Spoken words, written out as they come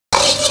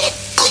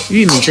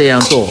玉米这样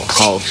做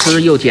好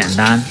吃又简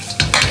单。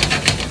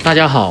大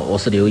家好，我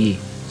是刘毅，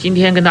今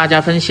天跟大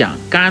家分享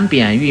干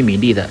煸玉米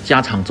粒的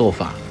家常做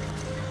法，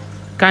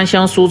干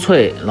香酥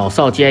脆老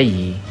少皆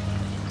宜。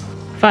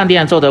饭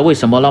店做的为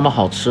什么那么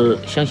好吃？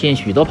相信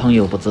许多朋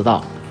友不知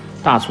道。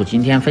大厨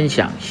今天分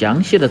享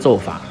详细的做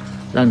法，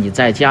让你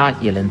在家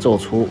也能做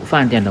出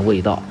饭店的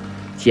味道，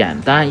简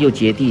单又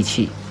接地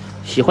气。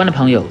喜欢的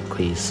朋友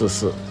可以试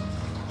试。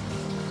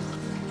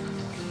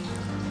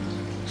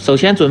首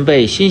先准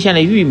备新鲜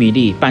的玉米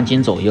粒半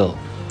斤左右，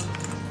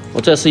我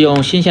这是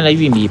用新鲜的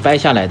玉米掰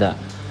下来的，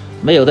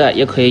没有的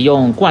也可以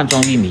用罐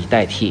装玉米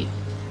代替。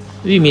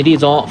玉米粒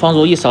中放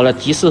入1勺的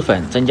即食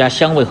粉，增加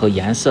香味和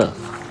颜色，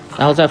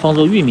然后再放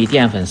入玉米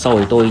淀粉稍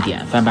微多一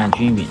点，翻拌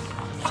均匀，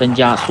增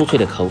加酥脆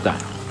的口感。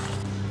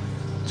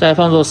再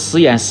放入食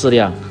盐适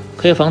量，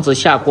可以防止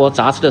下锅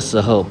炸制的时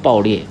候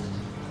爆裂。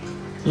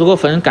如果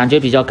粉感觉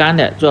比较干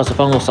的，最好是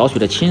放入少许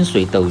的清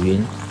水抖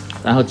匀，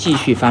然后继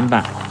续翻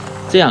拌，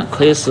这样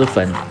可以使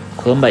粉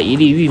和每一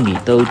粒玉米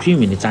都均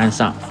匀的沾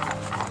上。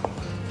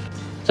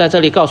在这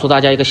里告诉大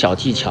家一个小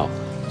技巧，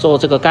做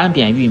这个干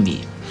煸玉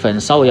米，粉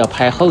稍微要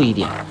拍厚一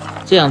点，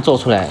这样做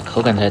出来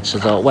口感才吃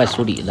着外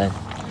酥里嫩。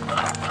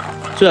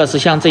最好是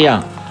像这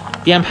样，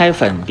边拍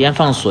粉边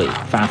放水，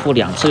反复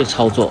2次的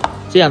操作，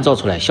这样做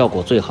出来效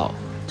果最好，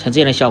成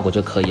这样的效果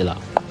就可以了。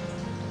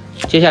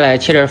接下来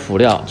切点辅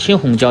料，青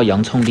红椒、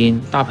洋葱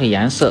丁，搭配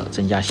颜色，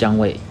增加香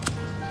味。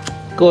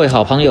各位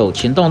好朋友，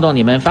请动动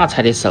你们发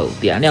财的手，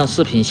点亮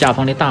视频下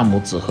方的大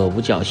拇指和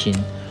五角星。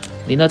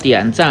您的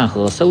点赞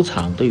和收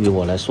藏对于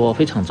我来说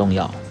非常重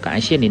要，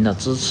感谢您的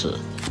支持。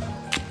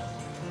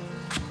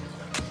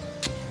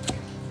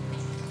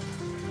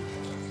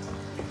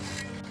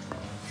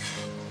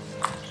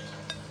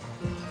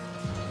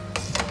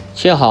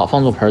切好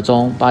放入盆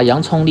中，把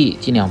洋葱粒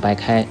尽量掰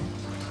开。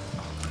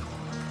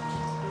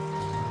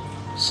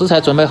食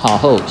材准备好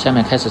后，下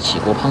面开始起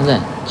锅烹饪。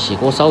起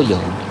锅烧油，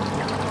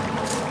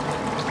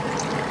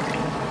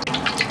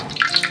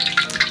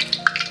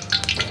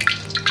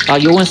把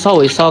油温稍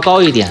微烧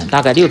高一点，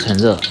大概6成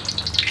热，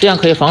这样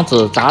可以防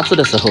止炸制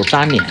的时候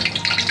粘连。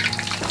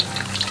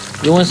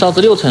油温烧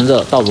至6成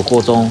热，倒入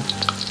锅中。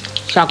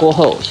下锅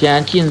后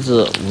先静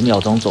置5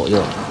秒钟左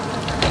右，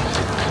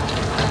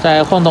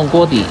再晃动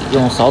锅底，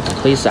用勺子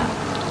推散，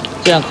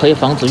这样可以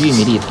防止玉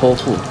米粒脱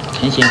腹，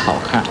成型好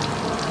看。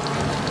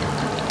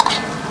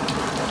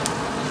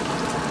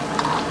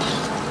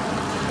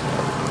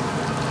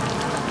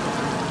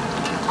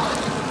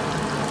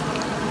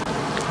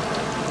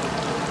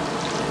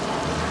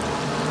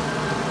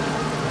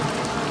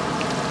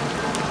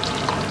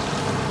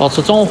保持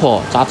中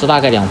火炸至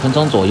大概2分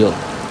钟左右，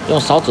用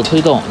勺子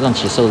推动，让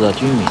其受热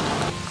均匀。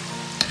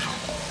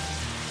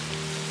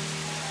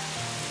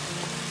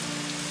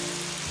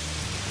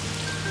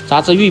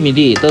炸至玉米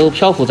粒都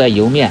漂浮在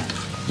油面，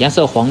颜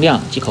色黄亮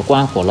即可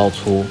关火捞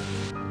出。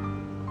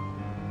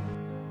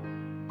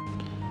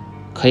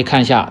可以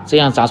看一下，这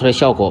样炸出来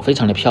效果非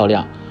常的漂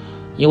亮，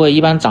因为一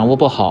般掌握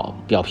不好，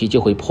表皮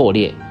就会破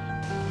裂。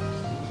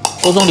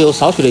锅中留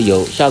少许的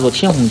油，下入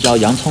青红椒、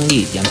洋葱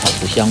粒，煸炒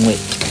出香味。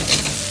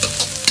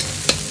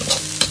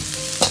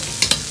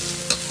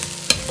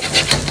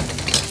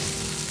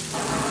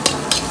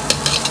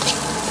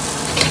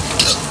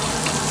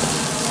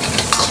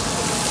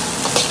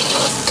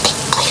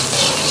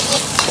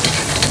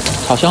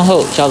炒香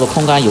后，加入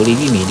空干有粒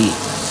玉米粒，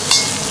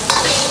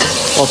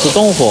保持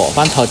中火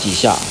翻炒几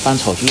下，翻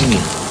炒均匀。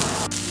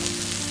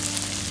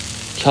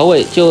调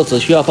味就只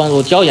需要放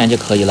入椒盐就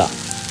可以了，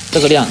这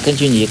个量根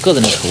据你个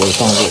人的口味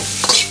放入，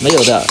没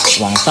有的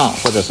网上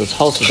或者是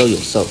超市都有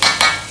售。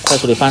快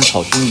速的翻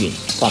炒均匀，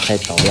划开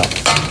调料。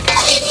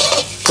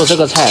做这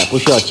个菜不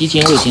需要鸡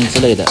精、味精之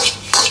类的，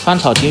翻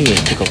炒均匀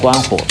即可关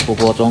火出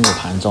锅装入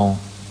盘中。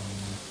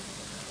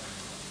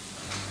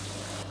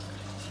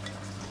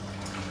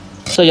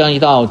这样一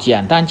道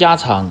简单家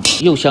常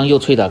又香又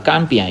脆的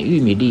干煸玉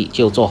米粒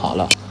就做好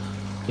了，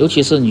尤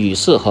其是女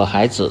士和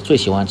孩子最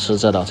喜欢吃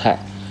这道菜。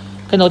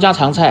更多家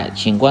常菜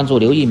请关注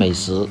刘毅美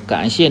食，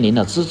感谢您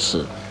的支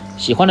持。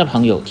喜欢的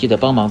朋友记得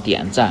帮忙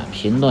点赞、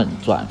评论、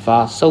转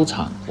发、收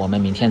藏，我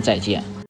们明天再见。